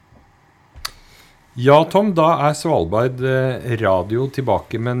Ja, Tom, da Svalbard radio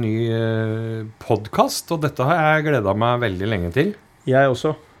tilbake med en ny podcast, og dette har jeg gledet meg veldig lenge til. Jeg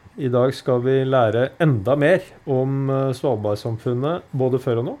også. I dag skal vi lære enda mer om Svalbardsamfunnet, både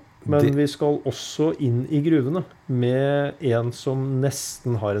før og nå. Men vi skal også inn i gruvene med en som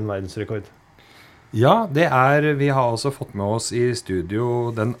nesten har en verdensrekord. Ja, vi har altså fått med oss i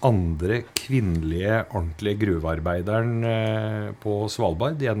studio den andre kvinnelige ordentlige gruvearbeideren på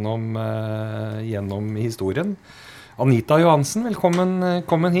Svalbard gjennom historien. Anita Johansen,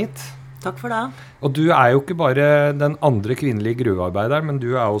 velkommen hit. Takk for det. Og du jo ikke bare den andre kvinnelige gruvearbeideren, men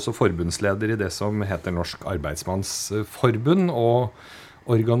du også forbundsleder i det som heter Norsk Arbeidsmandsforbund, og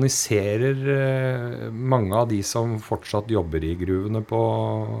organiserer mange av de som fortsatt jobber i gruvene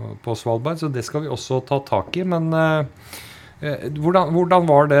på Svalbard, så det skal vi også ta tak i. Men hvordan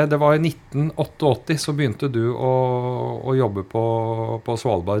var det? Det var i 1988 så begynte du å jobbe på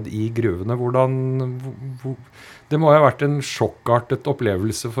Svalbard i gruvene. Det må ha vært en sjokkartet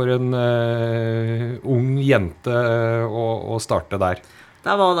opplevelse for en ung jente å starte der.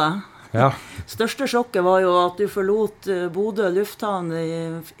 Det var det. Ja. Største sjokket var jo at du forlot Bodø lufthavn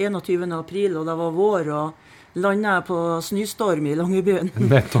i 21. april, og det var vår, og landet på snøstorm i Longyearbyen.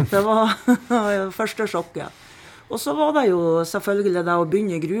 Nettopp. Det var første sjokket. Og så var det jo selvfølgelig det å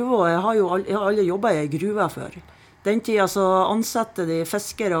begynne i gruve, og jeg har aldri jobbet i gruve før. Den tiden så ansatte de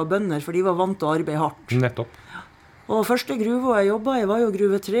fiskere og bønder, for de var vant til å arbeide hardt. Nettopp. Og første gruve jeg jobbet i var jo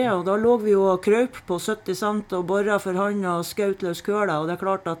gruve 3, og da lå vi jo og krøp på 70 cent og borret for hånd og skaut løs køla, og det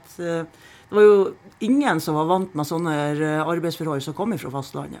klart at det var jo ingen som var vant med sånne arbeidsforhold som kom fra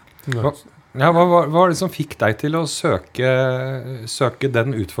fastlandet. Ja, hva var det som fikk deg til å søke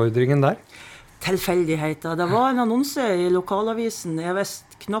den utfordringen der? Tilfeldigheter. Det var en annonse i lokalavisen. Jeg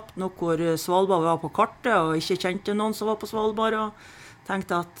visste knapt nok hvor Svalbard var på kartet, og ikke kjente noen som var på Svalbard, og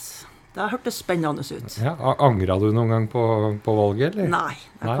tenkte at det hørtes spennende ut. Ja, angret du noen gang på valget, eller? Nei,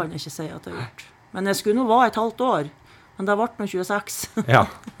 det kan jeg ikke si at jeg har gjort. Men jeg skulle nå være et halvt år, men det ble nå 26. Ja.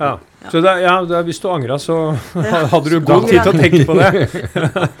 Så hvis du angret, så hadde du god tid til å tenke på det.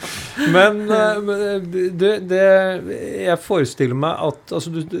 Men jeg forestiller meg at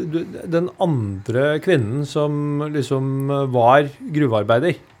altså, den andre kvinnen som liksom var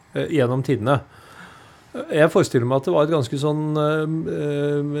gruvearbeider gjennom tidene, jeg forestiller meg at det var et ganske sånn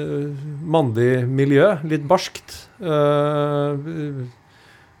mandig miljø, litt barskt.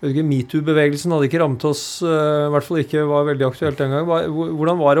 MeToo-bevegelsen hadde ikke rammet oss, i hvert fall ikke var veldig aktuelt en gang.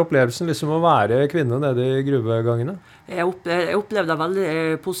 Hvordan var opplevelsen liksom å være kvinne nede i gruvegangene? Jeg opplevde det veldig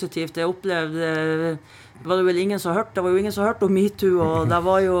positivt. Det var det vel ingen som hørte. Det var jo ingen som hørte om MeToo, og det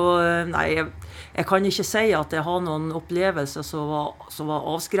var jo, jeg kan ikke si at jeg har noen opplevelser som var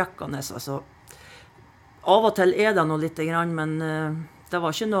avskrekkende, altså. Av og til det noe litt, men det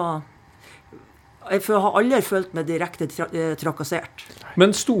var ikke noe. Jeg har aldri følt meg direkte trakassert. Men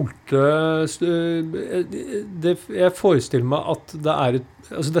jeg forestiller meg at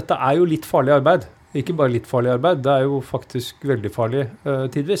dette jo litt farlig arbeid. Ikke bare litt farlig arbeid, det jo faktisk veldig farlig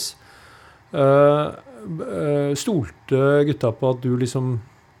tidvis. Stolte gutta på at du liksom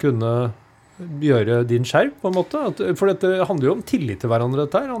kunne gjøre din skjerv på en måte? For dette handler jo om tillit til hverandre,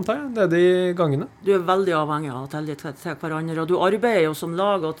 dette her, antar jeg, nede i gangene. Du veldig avhengig av tillit til hverandre, og du arbeider jo som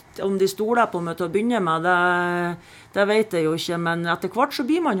lag, og om de stoler på meg til å begynne med, det vet jeg jo ikke, men etter hvert så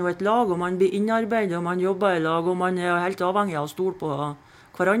blir man jo et lag, og man blir innarbeidet, og man jobber i lag, og man helt avhengig av å stole på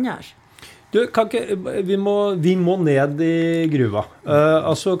hverandre. Du, vi må ned i gruva.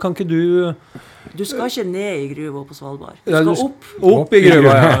 Altså, kan ikke du... Du skal ikke ned i gruva på Svalbard. Du skal opp. Opp i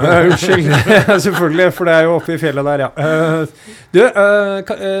gruva, ja. Unnskyld. Selvfølgelig, for det jo oppe i fjellet der, ja. Du,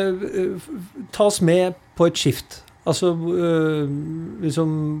 ta oss med på et skift. Altså, liksom,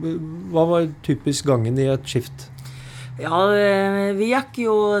 hva var typisk gangen i et skift? Ja, vi gikk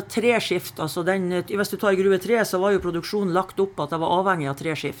jo 3 skift. Altså hvis du tar gruve 3, så var jo produksjonen lagt opp at det var avhengig av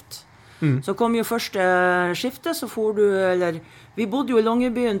 3 skift. Så kom jo første skiftet, så vi bodde jo i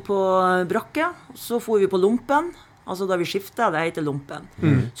Longyearbyen på brakke, så for vi på lumpen, altså da vi skiftet, det heter lumpen.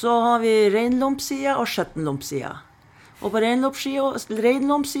 Så har vi reinlompsida og skjettenlompsida. Og på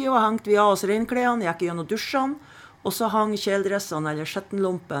reinlompsida hengte vi av oss reinklærne, gikk gjennom dusjene, og så hang kjeldressene eller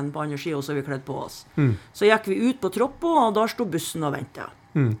skjettenlompen på andre siden, og så vi kledd på oss. Så gikk vi ut på troppa, og der stod bussen og ventet.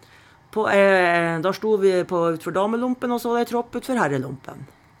 Der stod vi utfor damelompen, og så var det tropp utfor herrelompen.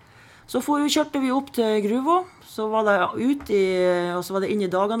 Så kjørte vi opp til gruva, så var det og så var det inn i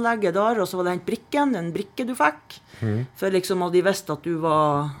daganlegget der, og så var det en brikke du fikk, for liksom at de visste at du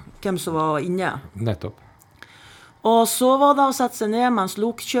var, hvem som var inne. Nettopp. Og så var det å sette seg ned mens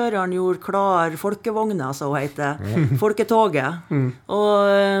lokkjøreren gjorde klar folkevogna, så hun heter, folketoget.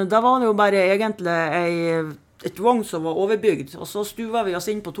 Og da var det jo bare egentlig et vogn som var overbygd, og så stuva vi oss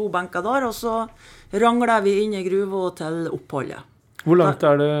inn på 2 benker der, og så ranglet vi inn i gruva til oppholdet. Hvor langt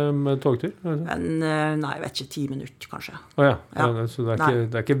det med togtur? Nei, jeg vet ikke, 10 minutter kanskje. Ja. Så det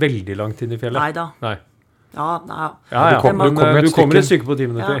er ikke veldig langt inn i fjellet? Neida. Nei. Ja. Du kommer et stykke på 10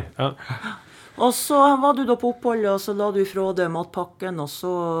 minutter. Ja. Og så var du da på oppholdet, og så la du ifra deg matpakken, og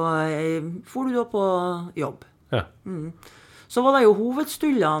så for du da på jobb. Ja. Så var det jo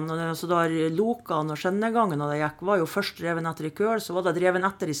hovedstullene, så der lokene og skjennegangen det gikk, var jo først dreven etter i køl, så var det dreven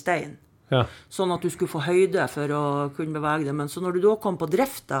etter i stein. Ja. Sånn at du skulle få høyde for å kunne bevege det. Men så når du da kom på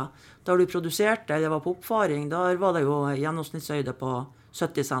drifta, da du produserte eller var på oppfaring, der var det jo gjennomsnittshøyde på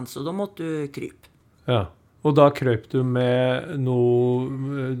 70 cent, så da måtte du krype. Ja, og da krøp du med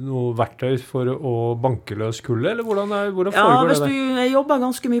noe verktøy for å banke løs kullet, eller hvordan foregår det? Ja, hvis du jobbet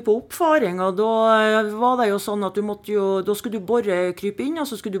ganske mye på oppfaring, og da var det jo sånn at da skulle du krype inn, og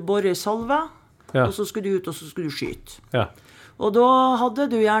så skulle du borre i salve, og så skulle du ut, og så skulle du skyte. Ja. Og da hadde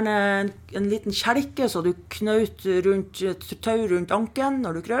du gjerne en liten kjelke, så du knaut tau rundt anken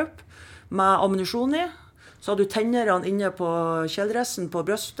når du krøp, med ammunisjon i. Så hadde du tennerne inne på kjeldressen på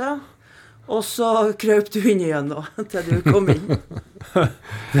brøstet, og så krøp du inn igjen da, til du kom inn.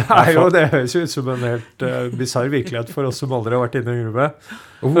 Det høres ut som en helt bizarr virkelighet for oss som aldri har vært inne i gruve.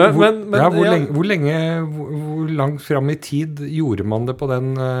 Hvor langt frem i tid gjorde man det på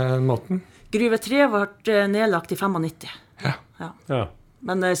den måten? Gruve 3 ble nedlagt i 95. Ja.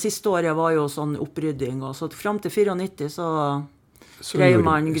 Men siste året var jo sånn opprydding, og så frem til 94 så greier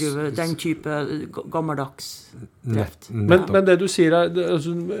man gruve, den type gammeldags drift. Men det du sier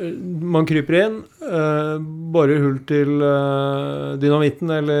altså, man kryper inn, borer hull til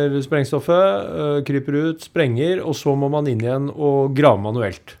dynamitten eller sprengstoffet, kryper ut, sprenger, og så må man inn igjen og grave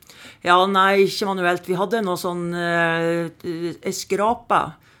manuelt. Ja, nei, ikke manuelt. Vi hadde noe sånn skrape.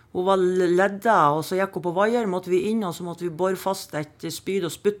 Hun var ledda, og så gikk hun på veier, måtte vi inn, og så måtte vi bore fast et spyd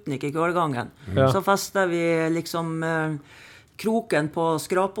og sputnik i kølgangen. Ja. Så festet vi liksom kroken på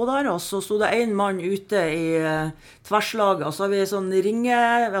skrapo der, og så stod det en mann ute i tverslaget, og så har vi sånn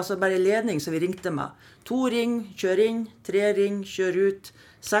altså bare ledning som vi ringte med. 2 ring, kjør inn, 3 ring, kjør ut,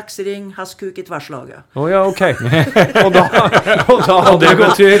 6 ring, hestkuk i tverslaget. Ja, ok. Og da hadde det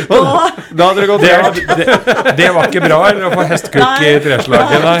gått tur. Da hadde det gått tur. Det var ikke bra, eller å få hestkuk i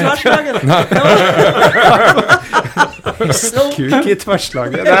tverslaget? Nei. Hestkuk i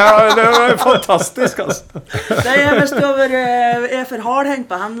tverslaget. Det var fantastisk, altså. Det hvis du for hardhengt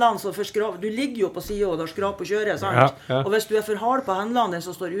på hendene, så du ligger jo på siden, og da skrap og kjører, sant? Ja. Og hvis du for hard på hendene, den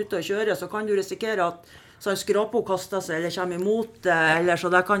som står ute og kjører, så kan du risikere at så skrapo kastet seg, eller kommer imot det, eller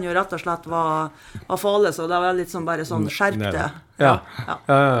så det kan jo rett og slett være farlig, så det var litt sånn bare sånn skjerpte. Ja.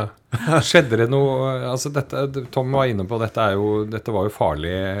 Skjedde det noe, altså Tom var inne på, dette var jo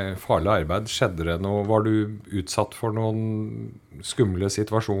farlig arbeid. Skjedde det noe, var du utsatt for noen skumle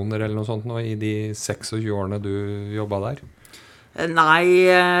situasjoner eller noe sånt nå, i de 26 årene du jobbet der?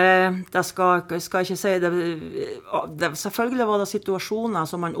 Nei, det skal ikke si det. Selvfølgelig var det situasjoner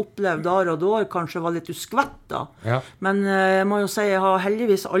som man opplevde der og da, kanskje var litt uskvett da. Ja. Men jeg må jo si, jeg har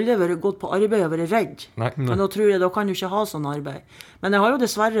heldigvis aldri gått på arbeid og vært redd. Nei. Men da tror jeg, da kan du ikke ha sånn arbeid. Men jeg har jo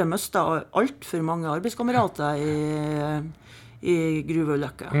dessverre mistet alt for mange arbeidskamerater i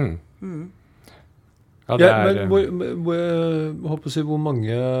gruveulykker. Ja, men håper å si, hvor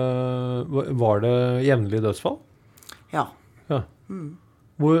mange var det jevnlige dødsfall? Ja.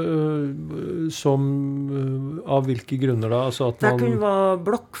 Som av hvilke grunner da? Altså at det kunne være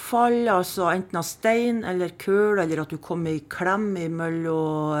blokkfall, altså enten av stein eller køl, eller at du kom i klem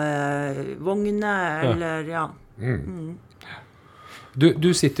mellom vogner, eller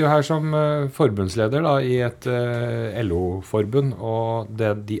Du sitter jo her som forbundsleder da, i et LO-forbund, og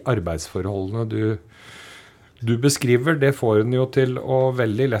de arbeidsforholdene du beskriver, det får en jo til å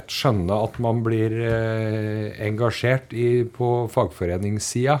veldig lett skjønne at man blir engasjert på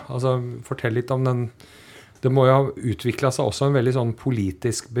fagforeningssida. Altså, fortell litt om den. Det må jo ha utviklet seg også en veldig sånn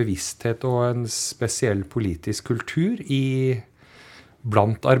politisk bevissthet og en spesiell politisk kultur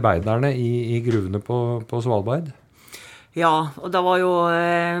blant arbeiderne i gruvene på Svalbard. Ja, og det var jo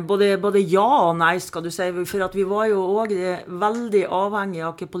både ja og nei, skal du si, for at vi var jo også veldig avhengige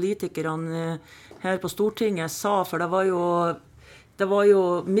av hva politikerne her på Stortinget sa, for det var jo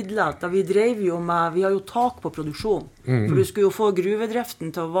midler, da vi drev jo med, vi har jo tak på produksjon, for du skulle jo få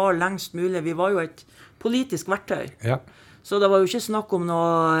gruvedriften til å vare lengst mulig, vi var jo et politisk verktøy. Ja. Så det var jo ikke snakk om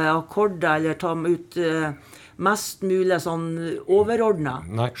noe akkorder eller ta ut mest mulig sånn overordnet.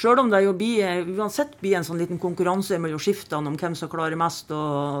 Selv om det jo uansett blir en sånn liten konkurranse mellom skiftene om hvem som klarer mest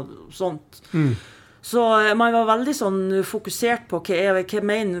og sånt. Så man var veldig sånn fokusert på hva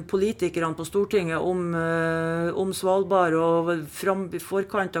mener politikerne på Stortinget om Svalbard, og i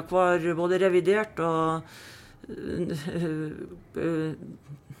forkant av hver både revidert og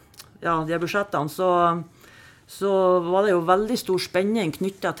de budsjettene, så var det jo veldig stor spenning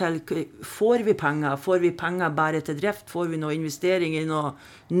knyttet til får vi penger bare til drift, får vi noe investering i noe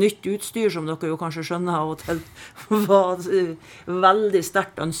nytt utstyr som dere jo kanskje skjønner av og til var veldig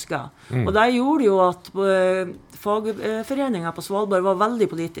sterkt ønsket. Og det gjorde jo at fagforeningen på Svalbard var veldig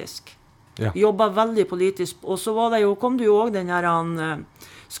politisk. Jobbet veldig politisk, og så kom det jo også den her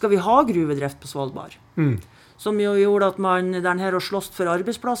skal vi ha gruvedrift på Svalbard? Som jo gjorde at man den her og slåss for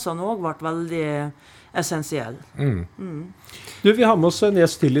arbeidsplassene også ble veldig essensiell. Du, vi har med oss en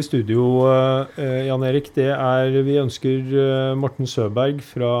gjest til i studio, Jan Erik. Vi ønsker Morten Søberg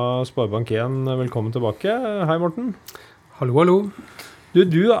fra Sparebank 1 velkommen tilbake. Hei, Morten. Hallo, hallo. Du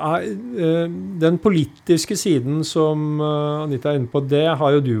den politiske siden som Anita inne på, det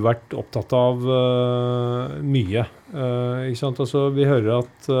har jo du vært opptatt av mye. Ikke sant? Altså, vi hører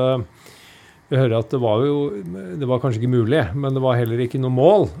at det var kanskje ikke mulig, men det var heller ikke noe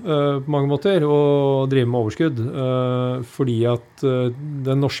mål på mange måter å drive med overskudd, fordi at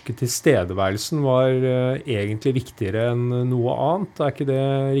den norske tilstedeværelsen var egentlig viktigere enn noe annet. Er ikke det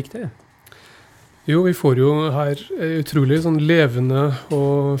riktig? Jo, vi får jo her utrolig sånn levende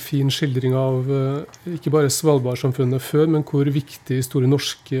og fin skildring av ikke bare Svalbard-samfunnet før, men hvor viktig Store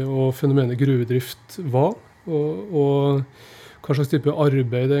Norske og fenomenet gruvedrift var, og hva slags type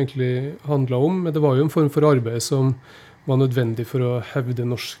arbeid det egentlig handlet om. Men det var jo en form for arbeid som var nødvendig for å hevde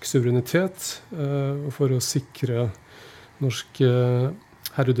norsk suverenitet, og for å sikre norsk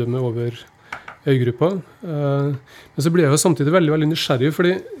herredømme over øygruppa. Men så ble jeg jo samtidig veldig, veldig nysgjerrig,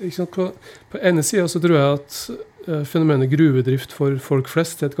 fordi ikke sant, på ene siden så tror jeg at fenomenet gruvedrift for folk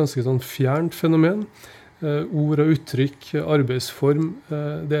flest er et ganske sånn fjernt fenomen. Ord og uttrykk, arbeidsform,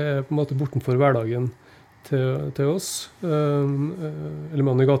 det er på en måte bortenfor hverdagen til oss, eller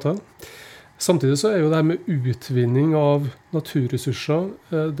mannen i gata. Samtidig så er jo det her med utvinning av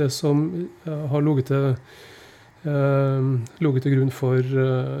naturressurser det som har ligget til grunn for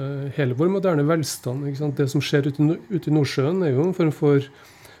hele vår moderne velstand. Ikke sant? Det som skjer ute i Nordsjøen er jo en form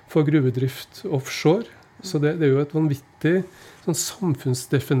for gruvedrift offshore, så det er jo et vanvittig sånn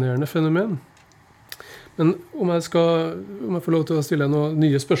samfunnsdefinerende fenomen. Men om jeg får lov til å stille noen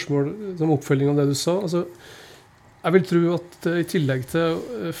nye spørsmål som oppfølging av det du sa, altså, jeg vil tro at i tillegg til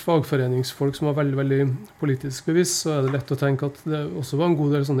fagforeningsfolk som var veldig, veldig politisk bevisst, så er det lett å tenke at det også var en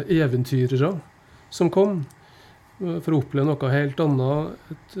god del sånne eventyrere som kom for å oppleve noe helt annet,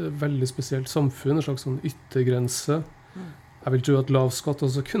 et veldig spesielt samfunn, en slags sånn yttergrense. Jeg vil tro at lav skatt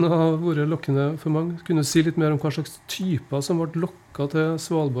også kunne ha vært lokkende for mange. Kunne du si litt mer om hva slags typer som ble lokket til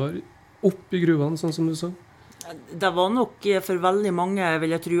Svalbard opp i gruvene, sånn som du sa? Det var nok for veldig mange,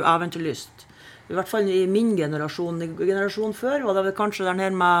 vil jeg tro, eventyrlyst. I hvert fall i min generasjon. I generasjonen før var det vel kanskje den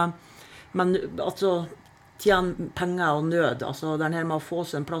her med altså, tjene penger og nød. Altså den her med å få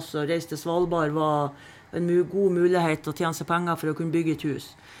seg en plass og reise til Svalbard var en god mulighet til å tjene seg penger for å kunne bygge et hus.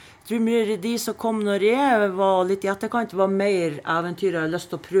 Jeg tror de som kom når jeg var litt i etterkant, var mer eventyr. Jeg hadde lyst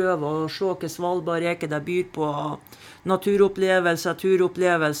til å prøve å se hva Svalbard er, hva det byr på naturopplevelser,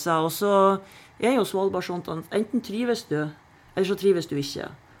 turopplevelser. Og så er jo Svalbard sånn at enten trives du, eller så trives du ikke.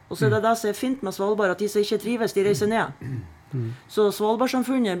 Og så er det som er fint med Svalbard, at de som ikke trives, de reiser ned. Så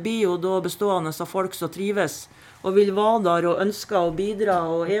Svalbard-samfunnet blir jo da bestående av folk som trives, og vil være der og ønsker å bidra,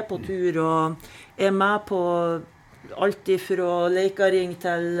 og er på tur, og er med på alt fra leikaring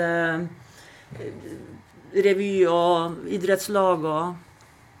til revy og idrettslag.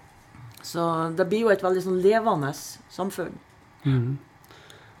 Så det blir jo et veldig sånn levende samfunn.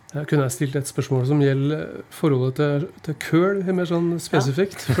 Jeg kunne stilt et spørsmål som gjelder forholdet til køl, mer sånn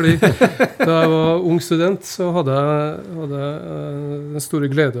spesifikt. Ja. Fordi da jeg var ung student, så hadde jeg den store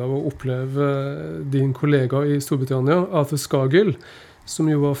glede av å oppleve din kollega i Storbritannia, Arthur Scargill, som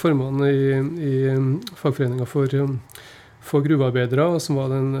jo var formann i fagforeningen for gruvearbeidere, og som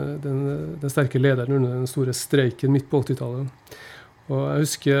var den sterke lederen under den store streiken midt på 80-tallet. Og jeg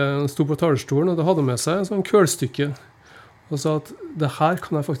husker han sto på talerstolen, og da hadde han med seg en sånn kølstykke, og sa at det her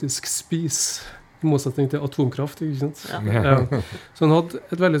kan jeg faktisk spise, i motsetning til atomkraft, ikke sant? Ja. Så han hadde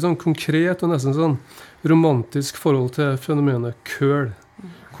et veldig sånn konkret og nesten sånn romantisk forhold til fenomenet køl.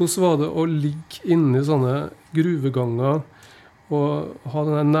 Hvordan var det å ligge inne i sånne gruveganger og ha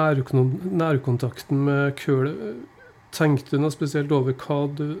denne nærkontakten med køl? Tenkte du noe spesielt over hva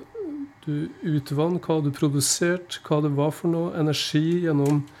du du utvant, hva du produserte, hva det var for noe, energi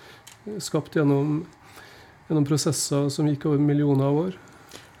skapt gjennom prosesser som gikk over millioner av år.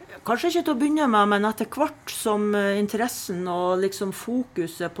 Kanskje ikke til å begynne med, men etter hvert som interessen og liksom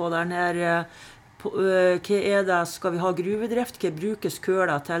fokuset på den her, hva det, skal vi ha gruvedrift, hva brukes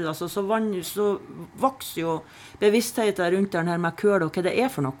køla til, altså så vokser jo bevisstheten rundt den her med køl og hva det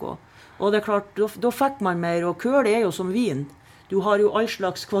for noe. Og det klart, da fikk man mer, og køl jo som vin. Du har jo all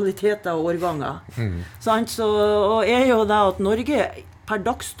slags kvaliteter og årganger. Så og jo det at Norge per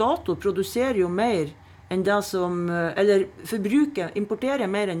dags dato produserer jo mer enn det som, eller importerer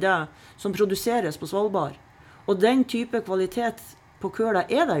mer enn det som produseres på Svalbard. Og den type kvalitet på køla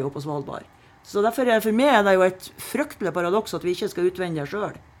det jo på Svalbard. Så derfor for meg det jo et fryktelig paradoks at vi ikke skal utvende det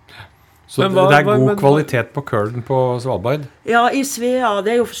selv. Så det god kvalitet på kølen på Svalbard? Ja, i Svea,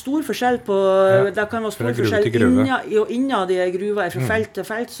 det jo stor forskjell på, det kan være stor forskjell innad de gruver fra felt til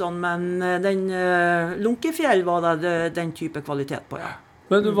felt, sånn, men den Lunkefjell var det den type kvalitet på, ja.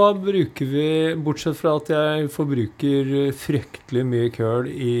 Men hva bruker vi, bortsett fra at jeg forbruker fryktelig mye køl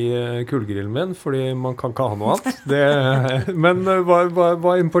i kullgrillen min, fordi man kan ikke ha noe annet. Men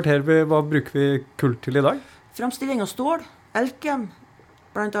hva importerer vi, hva bruker vi kull til i dag? Fremstilling av stål, elkem,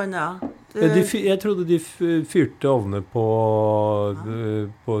 blant annet. Jeg trodde de fyrte ovne på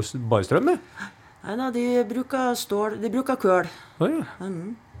bare strøm, Nei, de bruker stål, de bruker køl. Ja.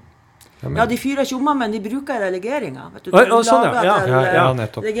 Ja, de fyrer ikke om, men de bruker legeringer. Vet du, sånn,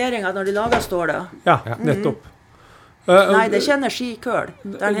 nettopp. Legeringer når de lager stålet. Ja, nettopp. Nei, det ikke energikøl.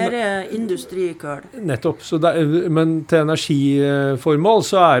 Den her industrikøl. Nettopp. Men til energiformål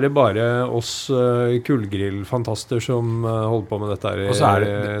så det bare oss kullgrillfantaster som holder på med dette her i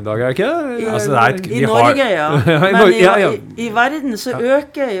dag, ikke det? I Norge, ja. Men i verden så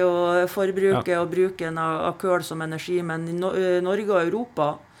øker jo forbruket og bruken av køl som energi, men i Norge og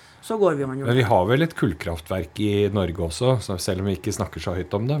Europa så går vi jo. Men vi har vel et kullkraftverk i Norge også, selv om vi ikke snakker så høyt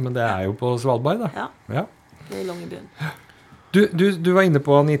om det, men det jo på Svalbard da. Ja. Det i Longyearbyen. Du var inne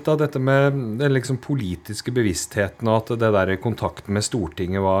på, Anita, dette med den liksom politiske bevisstheten, og at det der kontakten med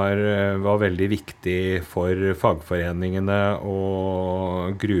Stortinget var veldig viktig for fagforeningene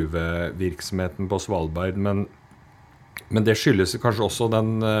og gruvevirksomheten på Svalbard, men det skyldes kanskje også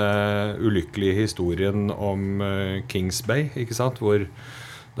den ulykkelige historien om Kings Bay, ikke sant? Hvor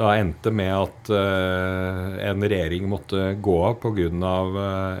det endte med at en regjering måtte gå av på grunn av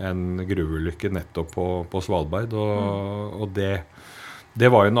en gruveulykke nettopp på Svalbard, og det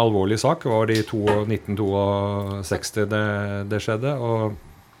var jo en alvorlig sak. Det var i 1962 det skjedde, og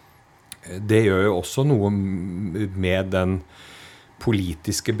det gjør jo også noe med den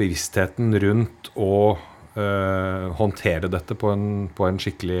politiske bevisstheten rundt å håndtere dette på en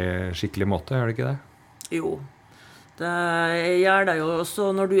skikkelig måte, det ikke det? Jo. Det gjør det jo. Så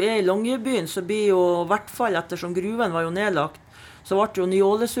når du i Longyearbyen, så blir jo i hvert fall, ettersom gruven var jo nedlagt, så ble jo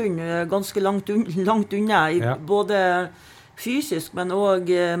Ny-Ålesund ganske langt unna, både fysisk, men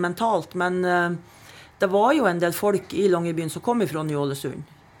også mentalt. Men det var jo en del folk i Longyearbyen som kom fra Ny-Ålesund,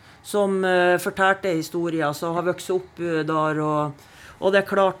 som fortalte historier, som har vokst opp der, og det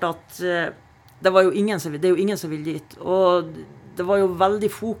klart at det jo ingen som vil dit. Og det var jo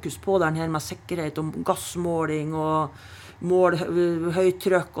veldig fokus på den her med sikkerhet om gassmåling og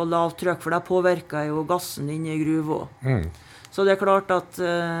høytrykk og lavtrykk, for det påvirker jo gassen inne i gruva. Så det klart at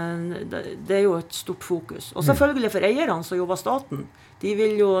det jo et stort fokus. Og selvfølgelig for eierne som jobber staten, de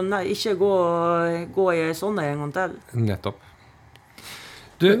vil jo ikke gå i sånn en gang til. Nettopp.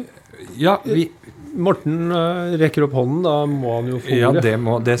 Morten rekker opp hånden, da må han jo få ordet.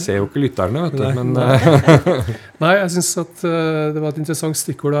 Ja, det ser jo ikke lytterne, vet du. Men, Nei, jeg synes at det var et interessant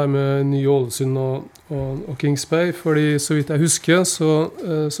stikkord der med Ny-Ålesund og Kings Bay, fordi så vidt jeg husker,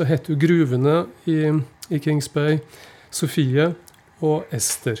 så heter jo gruvene i Kings Bay Sofie og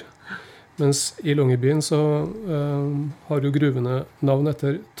Ester. Mens i Longyearbyen så har jo gruvene navn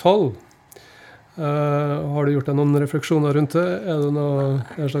etter tall. Har du gjort deg noen refleksjoner rundt det? Det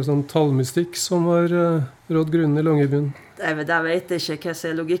en slags sånn tallmystikk som har rådd grunnen i Longyearbyen? Jeg vet ikke hva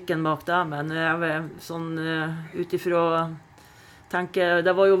som logikken bak det, men jeg vet sånn utifra tenker,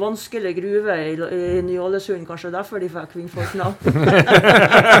 det var jo vanskelig gruve i Ny-Ålesund, kanskje derfor de fikk kvinnfolk navn.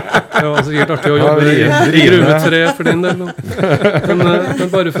 Det var sikkert artig å jobbe i gruve 3 for din del. Men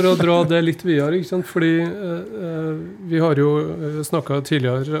bare for å dra det litt videre, ikke sant? Fordi vi har jo snakket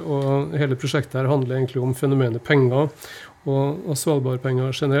tidligere, og hele prosjektet her handler egentlig om fenomenet penger, og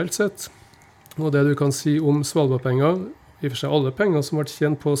Svalbardpenger generelt sett. Og det du kan si om Svalbardpenger, i og for seg alle penger som ble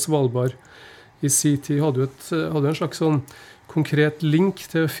tjent på Svalbard i sin tid, hadde en slags sånn konkret link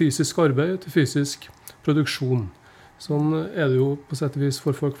til fysisk arbeid, til fysisk produksjon. Sånn det jo på sett og vis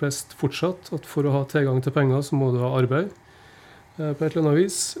for folk flest fortsatt, at for å ha tilgang til penger så må du ha arbeid på et eller annet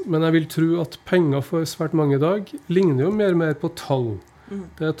vis. Men jeg vil tro at penger for svært mange i dag ligner jo mer og mer på tall.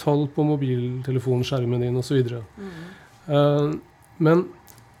 Det tall på mobiltelefonskjermen din og så videre. Men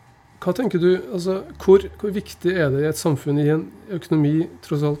hva tenker du, altså, hvor viktig det i et samfunn, i en økonomi,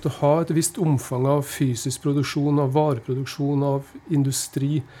 tross alt, å ha et visst omfang av fysisk produksjon, av vareproduksjon, av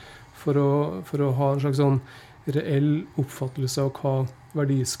industri, for å ha en slags sånn reell oppfattelse av hva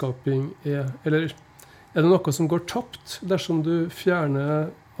verdiskaping Eller det noe som går tapt dersom du fjerner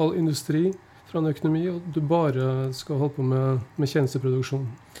all industri fra en økonomi, og du bare skal holde på med tjenesteproduksjon?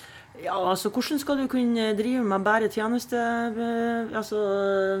 Ja, altså, hvordan skal du kunne drive med bare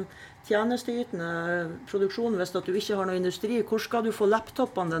tjenesteytende produksjon hvis at du ikke har noe industri? Hvor skal du få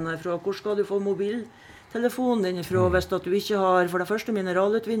laptopene dine fra? Hvor skal du få mobiltelefonen din fra hvis at du ikke har for det første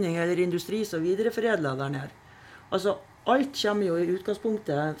mineralutvinning eller industri som videreforedler der nede? Altså, alt kommer jo i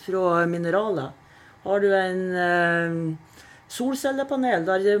utgangspunktet fra mineraler. Har du en solcellepanel,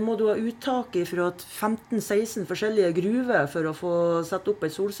 der må du ha uttak fra 15-16 forskjellige gruver for å få sette opp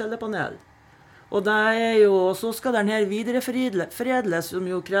et solcellepanel. Og så skal den her videreforedles, som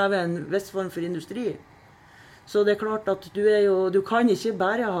jo krever en viss form for industri. Så det klart at du kan ikke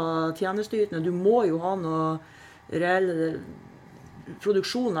bare ha tjenesteytende, du må jo ha noe reell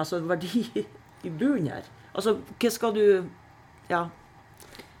produksjon, altså verdi i bunnen her. Altså, hva skal du... Ja.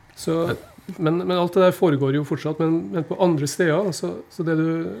 Men alt det der foregår jo fortsatt, men på andre steder, så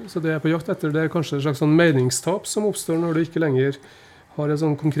det på jakt etter, det kanskje et slags sånn meningstap som oppstår når du ikke lenger har et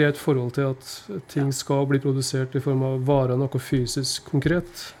sånn konkret forhold til at ting skal bli produsert i form av varer, noe fysisk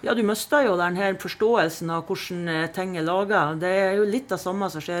konkret. Ja, du mister jo den her forståelsen av hvordan ting laget. Det jo litt det samme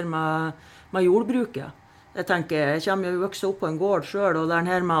som skjer med jordbruket. Jeg tenker, jeg kommer jo å vokse opp på en gård selv, og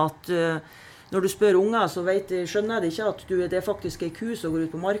den her med at når du spør unger, så skjønner de ikke at det faktisk en ku som går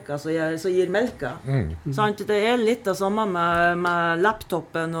ut på marka, som gir melka. Sant? Det litt det samme med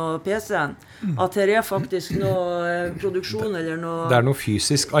laptopen og PC-en. At det faktisk noe produksjon eller noe... Det noe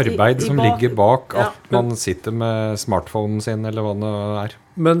fysisk arbeid som ligger bak at man sitter med smartphonen sin, eller hva det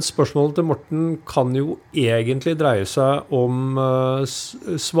Men spørsmålet til Morten kan jo egentlig dreie seg om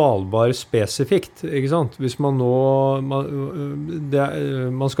Svalbard spesifikt, ikke sant? Hvis man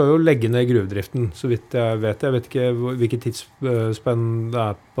man skal jo legge ned gruvedriften, så vidt jeg vet. Jeg vet ikke hvilket tidsspenn det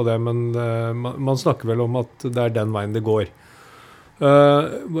på det, men man snakker vel om at det den veien det går.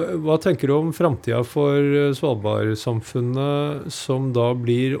 Hva tenker du om fremtiden for Svalbard-samfunnet som da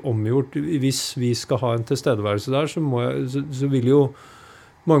blir omgjort? Hvis vi skal ha en tilstedeværelse der, så vil jo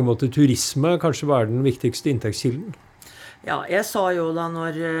mange måter turisme kanskje være den viktigste inntektskilden. Ja, jeg sa jo da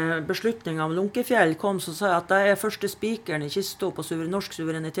når beslutningen om Lunkefjell kom, så sa jeg at det første spikeren i kista på norsk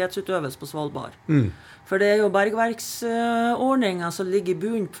suverenitetsutøvelse på Svalbard. For det jo bergverksordningen som ligger i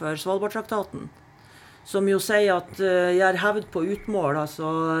bunnen for Svalbardtraktaten, som jo sier at jeg hevd på utmål,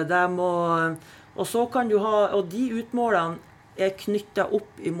 altså det må... Og så kan du ha... Og de utmålene knyttet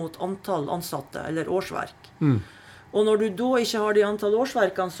opp imot antall ansatte, eller årsverk. Og når du da ikke har de antall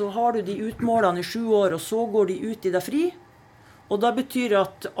årsverkene, så har du de utmålene i 7 år, og så går de ut i det fri. Og da betyr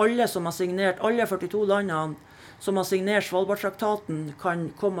at alle som har signert, alle 42 landene som har signert Svalbardtraktaten,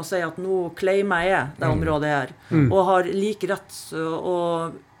 kan komme og si at nå claimer jeg det området her, og har lik rett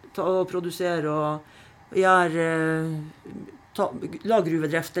å produsere og la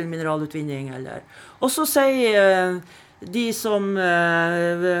gruvedrift eller mineralutvinning. Og så sier... de som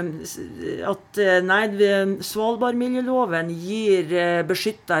at nei, Svalbardmiljøloven gir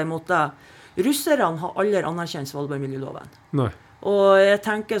beskyttet imot det. Russerne har aldri anerkjent Svalbardmiljøloven. Nei. Og jeg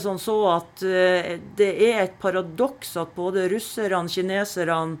tenker sånn så at det et paradoks at både russerne,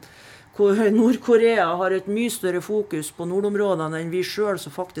 kineserne, Nord-Korea har et mye større fokus på nordområdene enn vi selv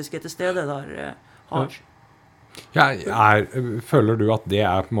som faktisk til stede der har. Føler du at det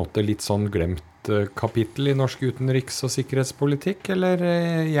på en måte litt sånn glemt kapittel i norsk utenriks- og sikkerhetspolitikk, eller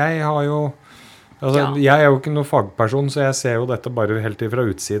jeg har jo jeg jo ikke noen fagperson, så jeg ser jo dette bare helt fra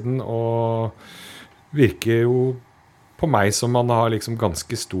utsiden, og virker jo på meg som man har liksom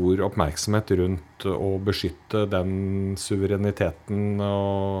ganske stor oppmerksomhet rundt å beskytte den suvereniteten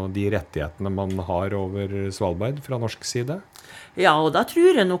og de rettighetene man har over Svalbard fra norsk side. Ja, og da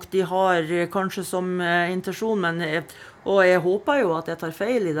tror jeg nok de har kanskje som intensjon, og jeg håper jo at jeg tar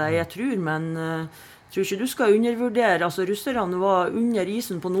feil i det, jeg tror, men jeg tror ikke du skal undervurdere. Altså, russerne var under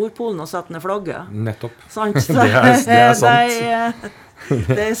isen på Nordpolen og satt ned flagget. Nettopp. Sant? Det sant.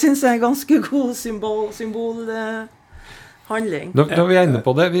 Det synes jeg ganske god handling. Da var jeg inne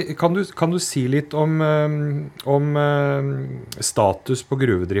på det. Kan du si litt om status på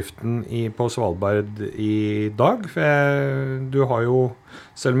gruvedriften på Svalbard i dag? For du har jo,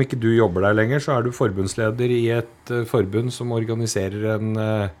 selv om ikke du jobber der lenger, så du forbundsleder i et forbund som organiserer en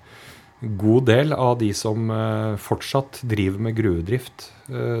god del av de som fortsatt driver med gruvedrift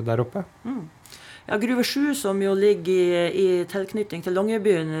der oppe. Ja, Gruve 7, som jo ligger i tilknytning til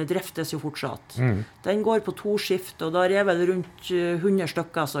Longyearbyen, driftes jo fortsatt. Den går på 2 skift, og der vel rundt 100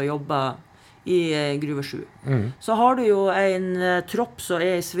 stykker som jobber i Gruve 7. Så har du jo en tropp som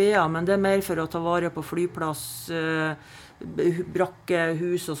i Svea, men det mer for å ta vare på flyplass, brakke,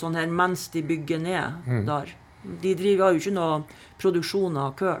 hus og sånn her, mens de bygger ned der. De driver jo ikke noe produksjon av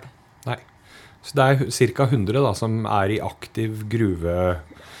køl. Nei. Så det cirka 100 da, som i aktiv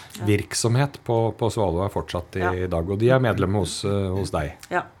gruvevirksomhet på Svalbard fortsatt i dag, og de medlem hos deg.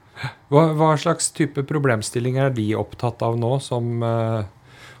 Ja. Hva slags type problemstillinger de opptatt av nå, som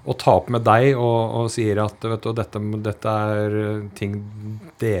å ta opp med deg og sier at vet du, dette ting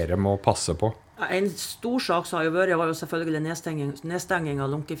dere må passe på? En stor sak som har jo vært, var jo selvfølgelig nedstenging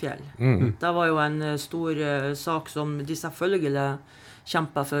av Lunkefjell. Det var jo en stor sak som de selvfølgelig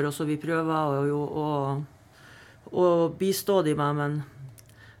kjemper for, og så vi prøver jo å bistå dem med, men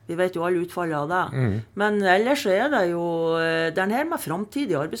vi vet jo alle utfallet av det. Men ellers så det jo den her med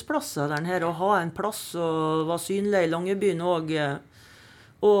fremtidige arbeidsplasser, den her å ha en plass og være synlig i Longyearbyen også,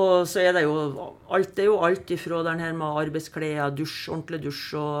 og så det jo alt ifra den her med arbeidsklær, ordentlig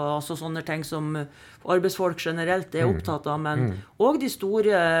dusj og altså sånne ting som arbeidsfolk generelt opptatt av, men også de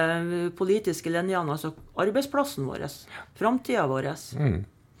store politiske linjene, altså arbeidsplassen vår, fremtiden vår.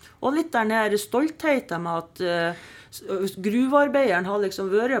 Og litt den her stoltheten med at gruvearbeideren har liksom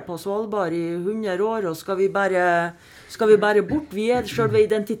vært på Svalbard i 100 år, og skal vi bare bort? Vi selve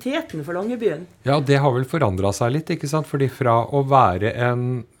identiteten for Longyearbyen. Ja, det har vel forandret seg litt, ikke sant? Fordi fra å være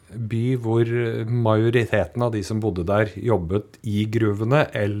en by hvor majoriteten av de som bodde der jobbet i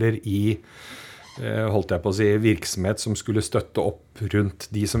gruvene, eller i, holdt jeg på å si, virksomhet som skulle støtte opp rundt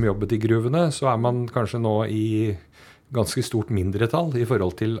de som jobbet i gruvene, så man kanskje nå i ganske stort mindretall i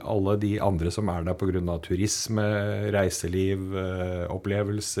forhold til alle de andre som der på grunn av turisme, reiseliv,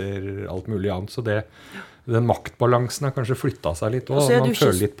 opplevelser, alt mulig annet. Så den maktbalansen har kanskje flyttet seg litt, og man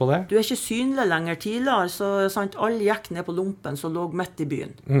føler litt på det. Du ikke synlig lenger tidligere, så sant, alle gikk ned på Lompen som lå midt i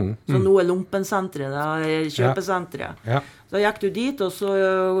byen. Så nå Lompensentret, det kjøpesentret. Ja. Da gikk du dit,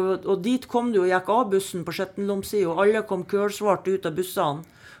 og dit kom du og gikk av bussen på Skjettenlomsiden, og alle kom kølsvart ut av bussene,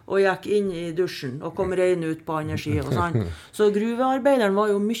 og gikk inn i dusjen, og kom rein ut på andre siden. Sånn. Så gruvearbeideren var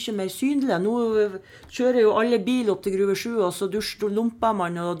jo mye mer synlig. Nå kjører jo alle bil opp til Gruve 7, og så lomper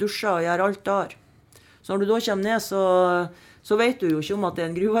man og dusjer og gjør alt der. Så når du da kommer ned, så vet du jo ikke om at det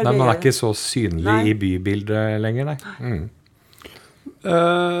en gruvearbeider. Nei, man ikke så synlig i bybildet lenger, nei.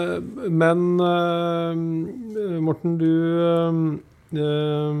 Men Morten,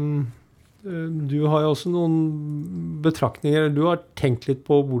 du har jo også noen betraktninger. Du har tenkt litt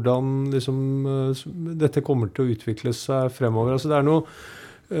på hvordan liksom, dette kommer til å utvikle seg fremover. Altså, det noe,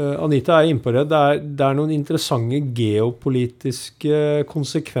 Anita inne på det. Det noen interessante geopolitiske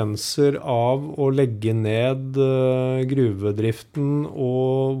konsekvenser av å legge ned gruvedriften,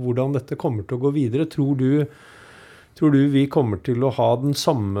 og hvordan dette kommer til å gå videre. Tror du vi kommer til å ha den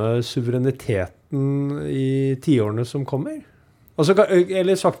samme suvereniteten i 10-årene som kommer? Altså,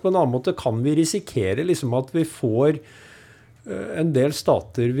 eller sagt på en annen måte, kan vi risikere liksom at vi får en del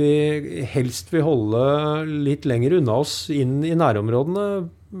stater vi helst vil holde litt lenger unna oss inn i nærområdene,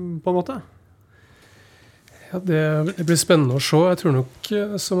 på en måte? Ja, det blir spennende å se. Jeg tror nok,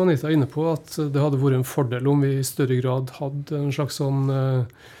 som Anita inne på, at det hadde vært en fordel om vi i større grad hadde en slags sånn,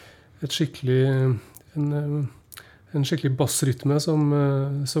 en skikkelig bassrytme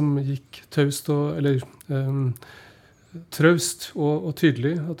som gikk traust og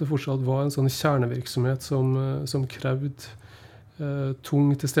tydelig, at det fortsatt var en sånn kjernevirksomhet som krevde tung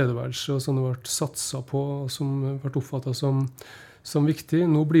tilstedeværelse, og som det ble satset på, og som ble oppfattet som viktig.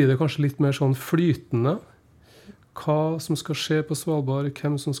 Nå blir det kanskje litt mer sånn flytende, hva som skal skje på Svalbard,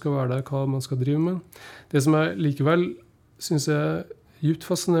 hvem som skal være der, hva man skal drive med. Det som jeg likevel synes jeg djupt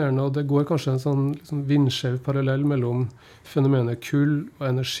fascinerende, og det går kanskje en sånn vindskjev parallell mellom fenomenet kull og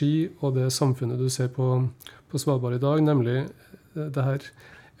energi og det samfunnet du ser på Svalbard i dag, nemlig det her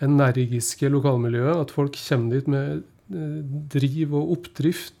energiske lokalmiljøet, at folk kommer dit med driv og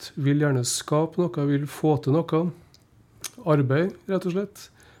oppdrift, vil gjerne skape noe, vil få til noe, arbeid rett og slett,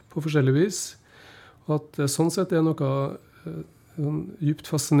 på forskjellig vis, og at sånn sett noe djupt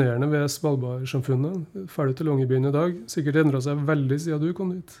fascinerende ved Svalbard-samfunnet. Ferdig til Longyearbyen I dag. Sikkert endret seg veldig siden du kom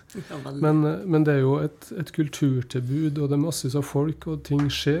dit. Men det jo et kulturtilbud, og det massevis av folk, og ting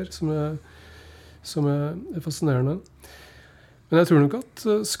skjer som er fascinerende. Men jeg tror nok at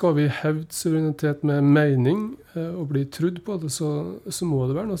skal vi hevde suverenitet med mening og bli trudd på det, så må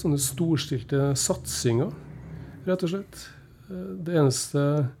det være noen sånne storstilte satsinger, rett og slett. Det eneste,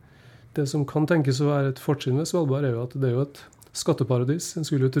 det som kan tenkes å være et fortrinn ved Svalbard, jo at det jo et skatteparadis. En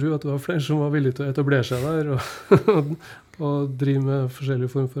skulle jo tro at det var flere som var villige til å etablere seg der og drive med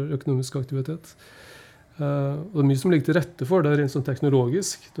forskjellige former for økonomisk aktivitet. Og det mye som ligger til rette for det rent sånn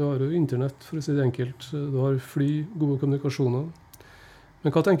teknologisk. Du har jo internett, for å si det enkelt. Du har fly, gode kommunikasjoner. Men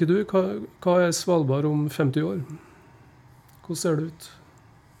hva tenker du? Hva Svalbard om 50 år? Hvordan ser det ut?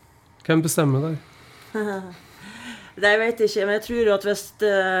 Hvem bestemmer der? Det vet jeg ikke, men jeg tror at hvis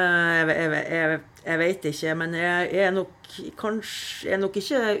jeg vet ikke, men jeg nok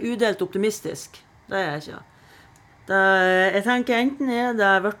ikke udelt optimistisk. Det jeg ikke. Jeg tenker enten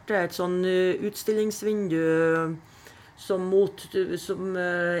det vært et sånn utstillingsvindu som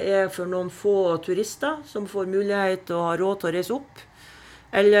for noen få turister som får mulighet til å ha råd til å reise opp.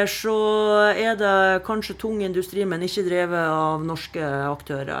 Eller så det kanskje tung industri, men ikke drevet av norske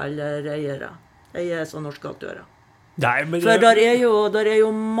aktører eller eiere. Eies av norske aktører. Nei, men For der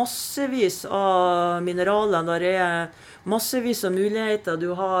jo massevis av mineraler, der massevis av muligheter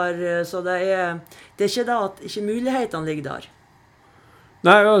du har, så det ikke det at ikke mulighetene ligger der.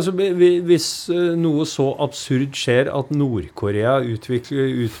 Nei, altså hvis noe så absurd skjer at Nord-Korea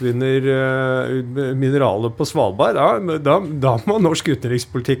utvinner mineraler på Svalbard, da må norsk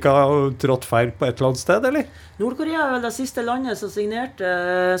utenrikspolitikk ha trådt feil på et eller annet sted, eller? Nord-Korea vel det siste landet som signerte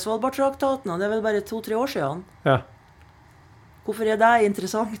Svalbard-traktaten, og det vel bare 2-3 år siden. Ja. Hvorfor det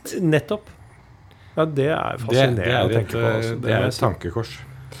interessant? Nettopp. Ja, det fascinerende å tenke på. Altså. Det et tankekors.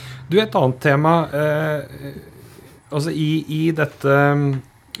 Du, et annet tema, altså i dette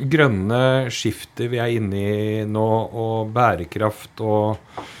grønne skiftet vi inne I nå, og bærekraft, og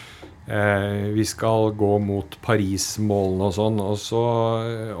vi skal gå mot Paris-målene og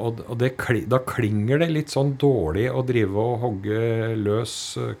sånn, da klinger det litt sånn dårlig å drive og hogge løs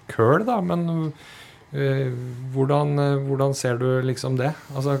køl, da, men hvordan ser du liksom det?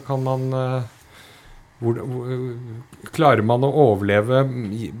 Altså, kan man klarer man å overleve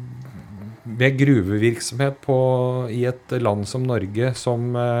med gruvevirksomhet I et land som Norge,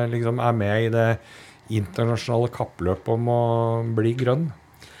 som liksom med I det internasjonale kappløpet om å bli grønn?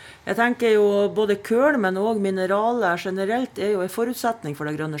 Jeg tenker jo både køl, men også mineraler generelt jo en forutsetning for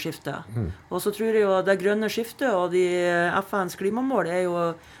det grønne skiftet. Og så tror jeg jo at det grønne skiftet og de FNs klimamål jo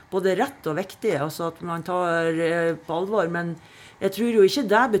både rett og viktig, altså at man tar på alvor, men jeg tror jo ikke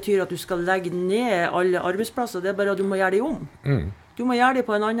det betyr at du skal legge ned alle arbeidsplasser, det bare at du må gjøre det om. Du må gjøre det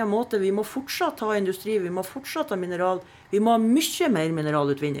på en annen måte. Vi må fortsatt ha industri, vi må fortsatt ha mineral, vi må ha mye mer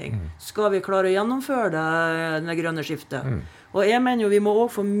mineralutvinning. Skal vi klare å gjennomføre det grønne skiftet? Og jeg mener jo vi må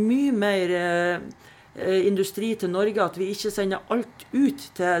også få mye mer industri til Norge, at vi ikke sender alt ut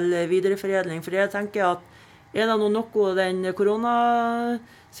til videreforedling. For jeg tenker at det noe den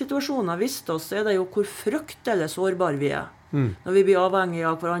koronasituasjonen har vist oss, så det jo hvor fryktelig sårbar vi når vi blir avhengige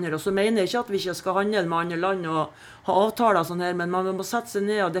av hverandre. Og så mener jeg ikke at vi ikke skal handle med andre land og ha avtaler sånn her, men man må sette seg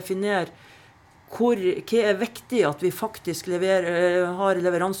ned og definere hva viktig at vi faktisk har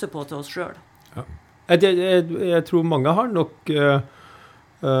leveranse på til oss selv. Ja. Jeg tror mange har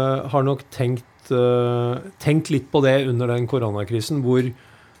nok tenkt litt på det under den koronakrisen, hvor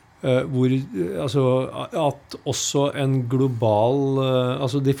altså at også en global,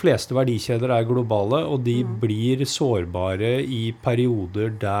 altså de fleste verdikjeder globale, og de blir sårbare I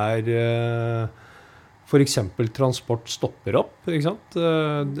perioder der for eksempel transport stopper opp, ikke sant?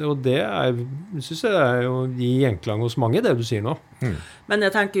 Og det synes jeg jo I gjenklang hos mange, det du sier nå. Men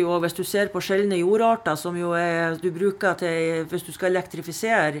jeg tenker jo, hvis du ser på sjeldne jordarter, som jo du bruker til, hvis du skal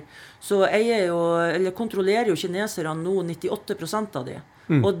elektrifisere, så kontrollerer jo kineserne nå 98% av de.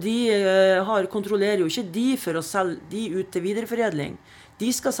 Og de kontrollerer jo ikke de for å selge de ut til videreforedling.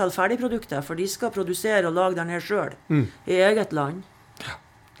 De skal selge ferdigprodukter, for de skal produsere og lage der nede selv, I eget land.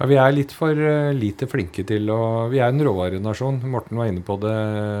 Ja, vi litt for lite flinke til vi en råvarenasjon. Morten var inne på det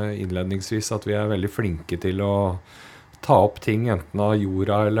innledningsvis, at vi veldig flinke til å ta opp ting, enten av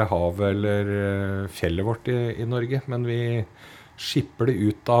jorda eller havet eller fjellet vårt I Norge. Men vi skipper det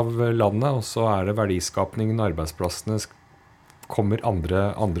ut av landet, og så det verdiskapningen, arbeidsplassene kommer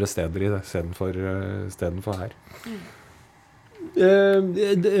andre steder I det, stedenfor her.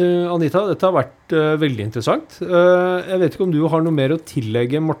 Anita, dette har vært veldig interessant. Jeg vet ikke om du har noe mer å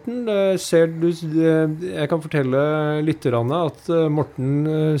tillegge, Morten. Jeg kan fortelle lytterne at Morten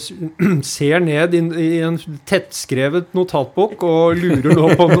ser ned i en tettskrevet notatbok og lurer nå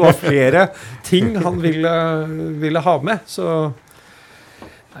på om det var flere ting han ville ha med. Så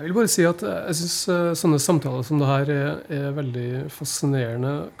jeg vil bare si at jeg synes sånne samtaler som det her er veldig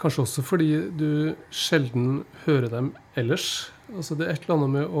fascinerende, kanskje også fordi du sjelden hører dem ellers. Altså det et eller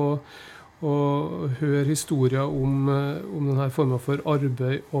annet med å høre historier om denne formen for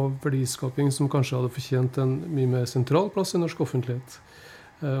arbeid og verdiskaping som kanskje hadde fortjent en mye mer sentral plass i norsk offentlighet.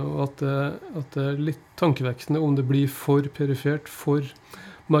 Og at det er litt tankevekkende om det blir for perifert, for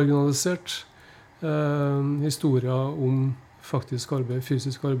marginalisert historier om faktisk arbeid,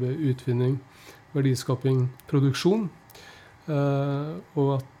 fysisk arbeid, utvinning, verdiskaping, produksjon. Og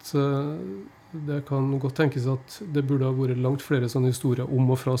at det kan godt tenkes at det burde ha vært langt flere sånne historier om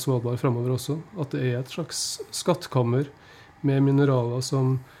og fra Svalbard fremover også. At det er et slags skattkammer med mineraler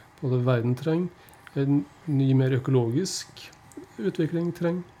som både verden trenger, en ny, mer økologisk utvikling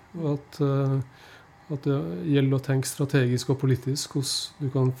trenger, og at det gjelder å tenke strategisk og politisk hvordan du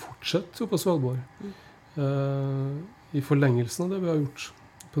kan fortsette på Svalbard. I forlengelsen av det vi har gjort,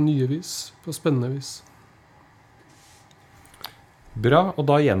 på nye vis, på spennende vis. Bra, og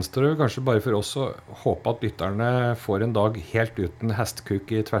da gjenstår det kanskje bare for oss å håpe at lytterne får en dag helt uten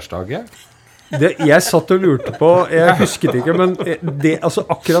hestkuk i tverrstaget. Jeg satt og lurte på, jeg husket ikke, men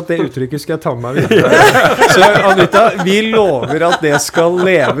akkurat det uttrykket skal jeg ta med meg videre. Så Anita, vi lover at det skal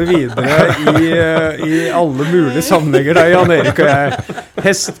leve videre i alle mulige sammenhenger, da Jan Erik og jeg.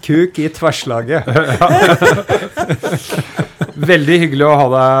 Hestkuk i tverrslaget. Veldig hyggelig å ha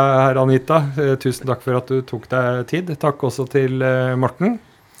deg her, Anita. Tusen takk for at du tok deg tid. Takk også til Morten.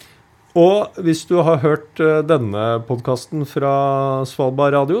 Og hvis du har hørt denne podcasten fra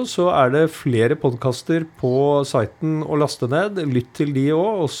Svalbard Radio, så er det flere podcaster på siten å laste ned. Lytt til de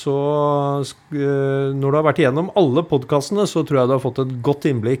også. Og så når du har vært igjennom alle podcastene, så tror jeg du har fått et godt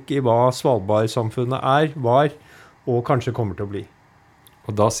innblikk i hva Svalbard-samfunnet var, og kanskje kommer til å bli.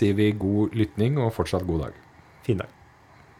 Og da sier vi god lytning og fortsatt god dag. Fin dag.